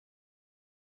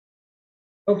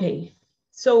Okay,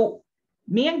 so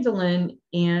Magdalene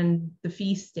and the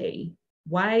feast day.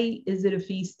 Why is it a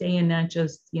feast day and not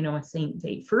just, a saint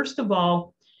day? First of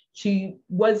all, she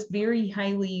was very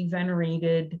highly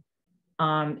venerated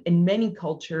in many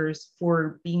cultures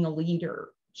for being a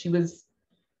leader. She was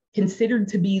considered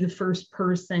to be the first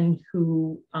person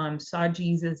who saw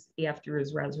Jesus after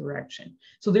his resurrection.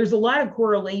 So there's a lot of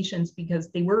correlations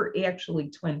because they were actually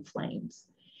twin flames.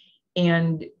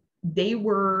 And they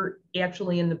were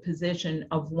actually in the position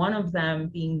of one of them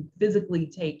being physically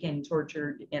taken,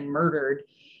 tortured, and murdered,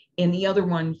 and the other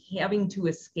one having to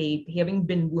escape, having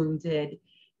been wounded,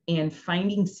 and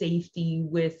finding safety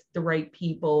with the right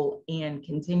people and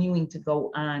continuing to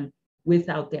go on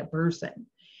without that person.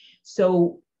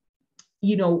 So,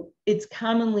 it's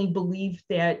commonly believed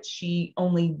that she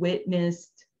only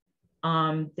witnessed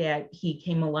that he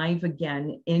came alive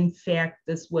again. In fact,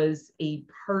 this was a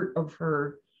part of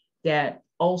her that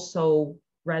also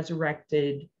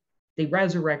resurrected. They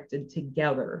resurrected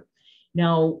together.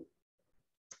 Now,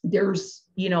 there's,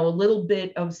 a little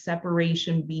bit of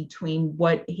separation between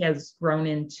what has grown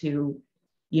into,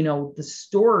 the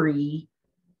story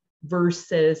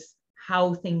versus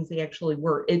how things actually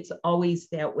were. It's always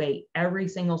that way. Every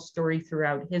single story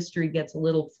throughout history gets a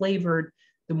little flavored.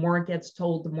 The more it gets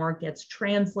told, the more it gets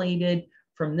translated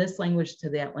from this language to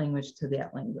that language to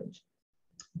that language.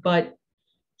 But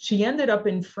she ended up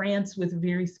in France with a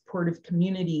very supportive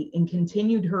community and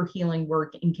continued her healing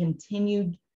work and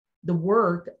continued the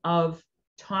work of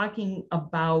talking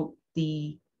about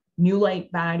the new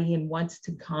light body and what's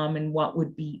to come and what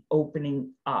would be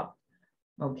opening up.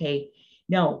 Okay.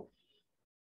 Now,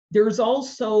 there's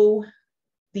also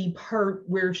the part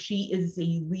where she is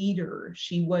a leader.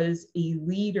 She was a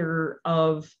leader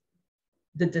of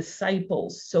the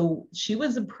disciples. So she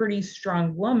was a pretty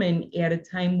strong woman at a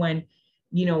time when,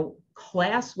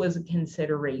 class was a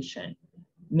consideration.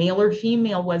 Male or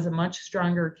female was a much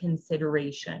stronger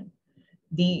consideration.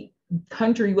 The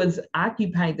country was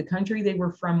occupied. The country they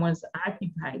were from was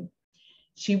occupied.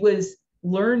 She was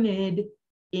learned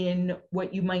in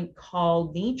what you might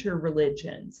call nature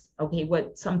religions, okay,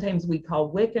 what sometimes we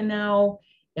call Wicca now,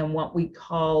 and what we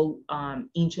call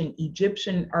ancient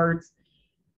Egyptian arts.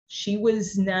 She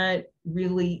was not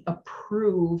really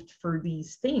approved for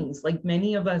these things, like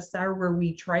many of us are, where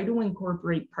we try to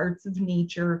incorporate parts of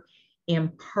nature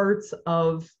and parts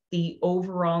of the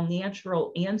overall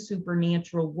natural and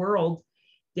supernatural world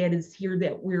that is here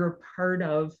that we're a part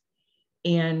of,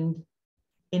 and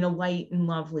in a light and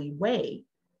lovely way.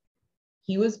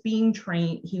 He was being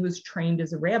trained, he was trained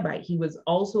as a rabbi. He was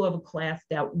also of a class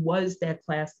that was that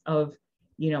class of,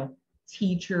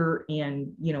 teacher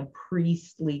and,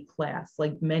 priestly class,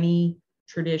 like many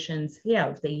traditions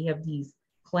have. They have these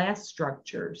class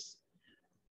structures.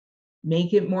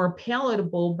 Make it more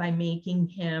palatable by making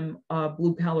him a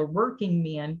blue-collar working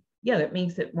man. Yeah, that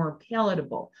makes it more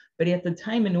palatable. But at the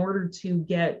time, in order to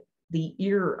get the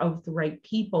ear of the right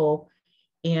people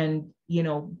and,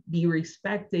 be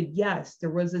respected, yes, there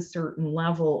was a certain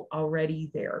level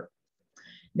already there.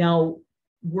 Now,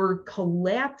 we're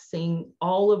collapsing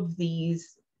all of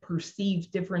these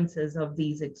perceived differences of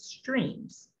these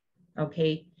extremes,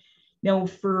 okay? Now,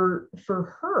 for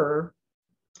her,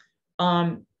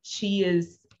 she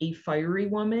is a fiery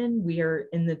woman. We are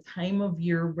in the time of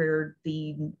year where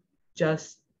the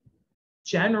just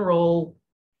general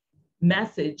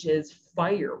message is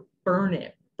fire, burn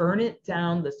it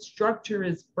down. The structure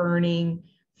is burning,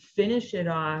 finish it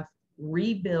off,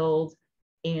 rebuild,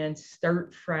 and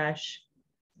start fresh.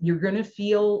 You're going to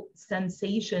feel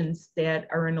sensations that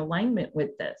are in alignment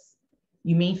with this.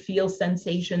 You may feel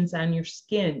sensations on your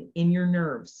skin, in your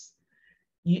nerves,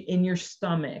 in your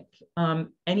stomach,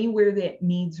 anywhere that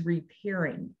needs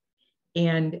repairing.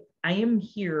 And I am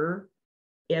here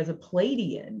as a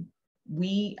Pleiadian.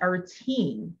 We are a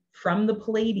team from the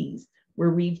Pleiades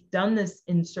where we've done this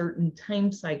in certain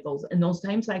time cycles, and those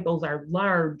time cycles are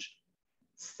large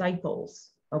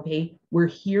cycles, okay? We're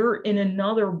here in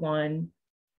another one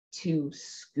to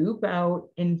scoop out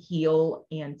and heal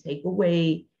and take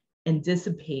away and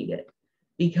dissipate it,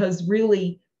 because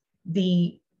really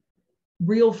the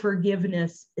real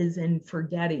forgiveness is in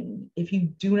forgetting. If you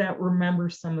do not remember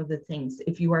some of the things,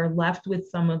 if you are left with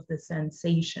some of the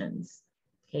sensations,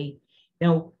 okay?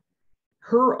 Now,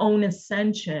 her own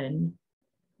ascension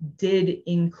did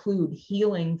include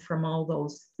healing from all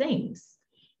those things.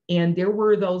 And there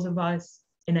were those of us,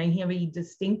 and I have a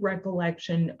distinct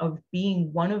recollection of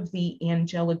being one of the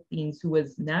angelic beings who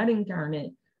was not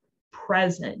incarnate,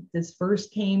 present. This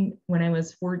first came when I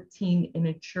was 14 in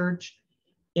a church,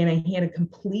 and I had a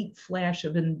complete flash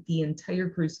of the entire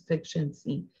crucifixion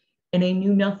scene. And I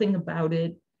knew nothing about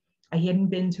it. I hadn't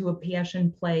been to a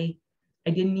passion play. I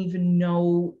didn't even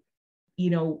know,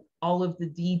 all of the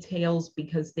details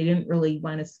because they didn't really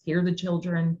want to scare the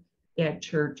children at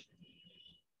church.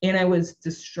 And I was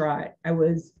distraught. I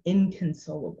was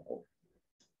inconsolable.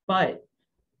 But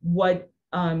what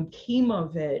came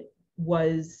of it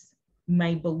was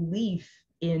my belief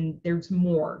in there's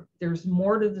more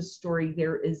to the story.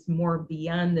 There is more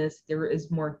beyond this. There is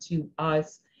more to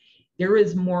us. There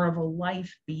is more of a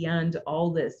life beyond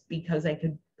all this, because I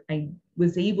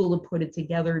was able to put it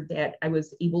together that I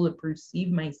was able to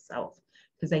perceive myself,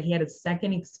 because I had a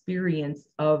second experience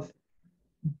of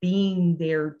being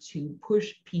there to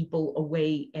push people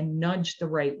away and nudge the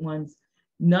right ones,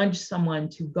 nudge someone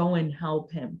to go and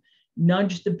help him,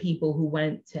 nudge the people who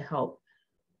went to help.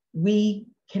 We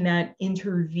cannot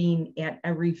intervene at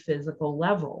every physical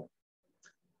level,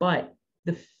 but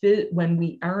when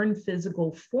we are in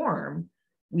physical form,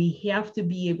 we have to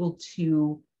be able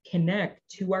to connect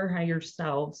to our higher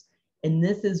selves. And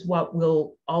this is what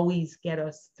will always get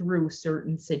us through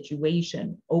certain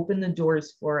situations, open the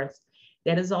doors for us.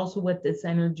 That is also what this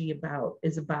energy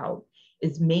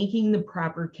is making the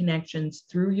proper connections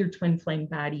through your twin flame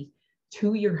body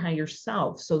to your higher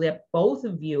self, so that both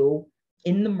of you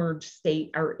in the merged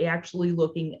state are actually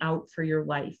looking out for your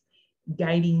life,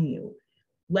 guiding you,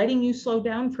 letting you slow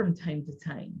down from time to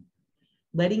time,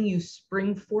 letting you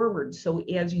spring forward. So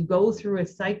as you go through a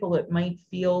cycle, it might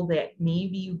feel that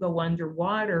maybe you go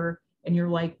underwater and you're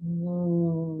like,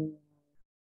 whoa,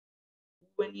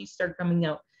 when you start coming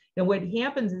out. Now, what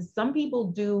happens is some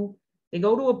people they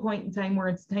go to a point in time where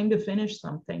it's time to finish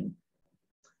something.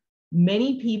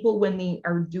 Many people, when they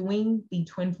are doing the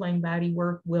twin flame body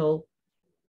work, will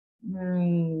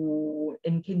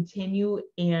and continue,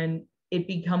 and it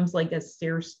becomes like a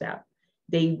stair step.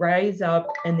 They rise up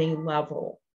and they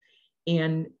level.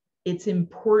 And it's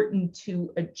important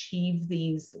to achieve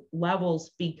these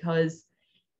levels because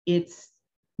it's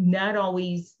not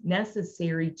always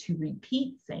necessary to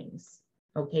repeat things.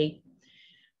 Okay.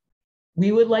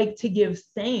 We would like to give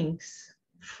thanks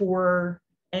for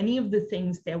any of the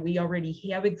things that we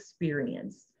already have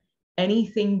experienced,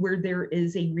 anything where there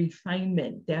is a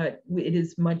refinement, that it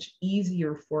is much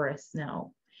easier for us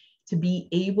now to be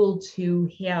able to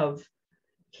have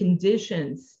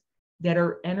conditions that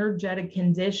are energetic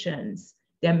conditions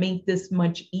that make this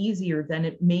much easier than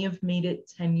it may have made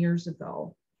it 10 years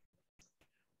ago.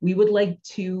 We would like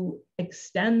to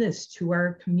extend this to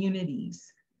our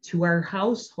communities, to our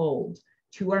household,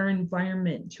 to our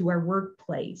environment, to our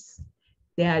workplace,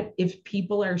 that if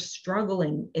people are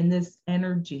struggling in this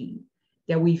energy,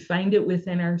 that we find it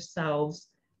within ourselves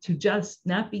to just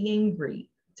not be angry,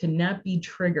 to not be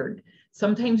triggered.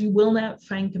 Sometimes you will not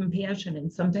find compassion,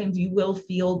 and sometimes you will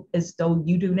feel as though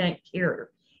you do not care,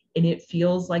 and it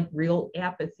feels like real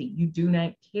apathy. You do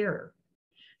not care.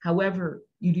 However,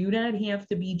 you do not have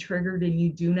to be triggered, and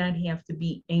you do not have to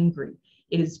be angry.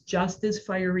 It is just as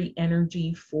fiery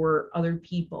energy for other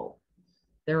people.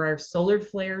 There are solar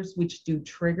flares which do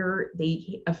trigger,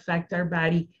 they affect our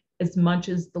body as much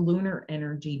as the lunar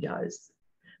energy does.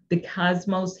 The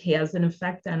cosmos has an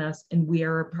effect on us, and we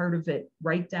are a part of it,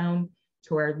 right down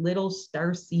to our little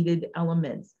star-seeded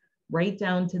elements, right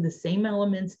down to the same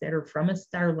elements that are from a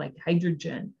star, like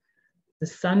hydrogen. The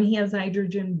sun has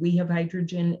hydrogen, we have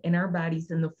hydrogen in our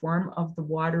bodies in the form of the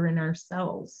water in our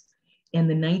cells. And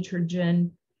the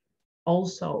nitrogen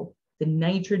also. The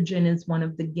nitrogen is one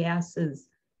of the gases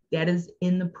that is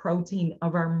in the protein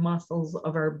of our muscles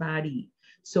of our body.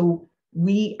 So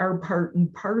we are part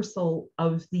and parcel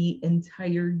of the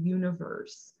entire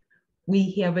universe.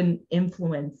 We have an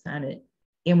influence on it,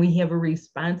 and we have a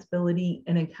responsibility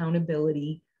and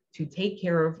accountability to take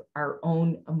care of our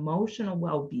own emotional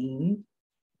well-being.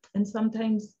 And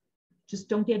sometimes just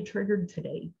don't get triggered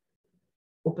today.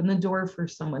 Open the door for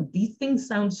someone. These things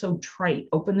sound so trite.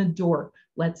 Open the door,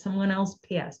 let someone else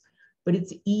pass. But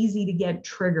it's easy to get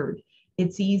triggered.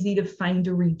 It's easy to find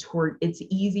a retort. It's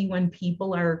easy when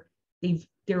people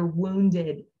they're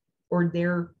wounded, or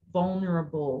they're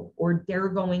vulnerable, or they're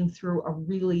going through a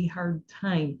really hard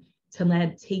time, to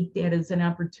not take that as an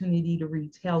opportunity to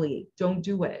retaliate. Don't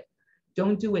do it.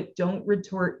 Don't do it. Don't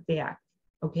retort back.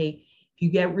 Okay. If you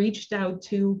get reached out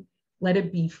to, let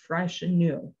it be fresh and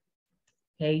new.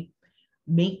 Okay.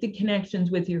 Make the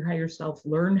connections with your higher self.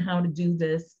 Learn how to do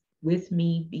this with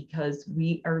me, because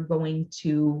we are going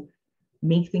to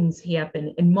make things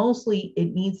happen. And mostly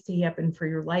it needs to happen for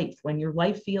your life. When your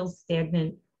life feels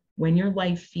stagnant, when your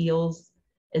life feels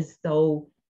as though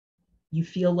you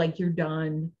feel like you're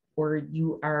done, or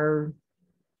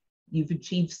you've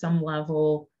achieved some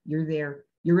level, you're there.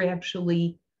 You're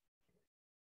actually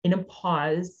in a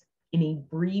pause, in a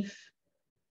brief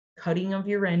cutting of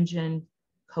your engine,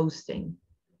 coasting.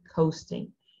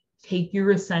 Take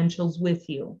your essentials with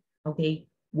you, okay?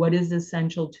 What is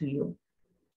essential to you?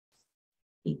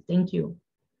 Okay, thank you.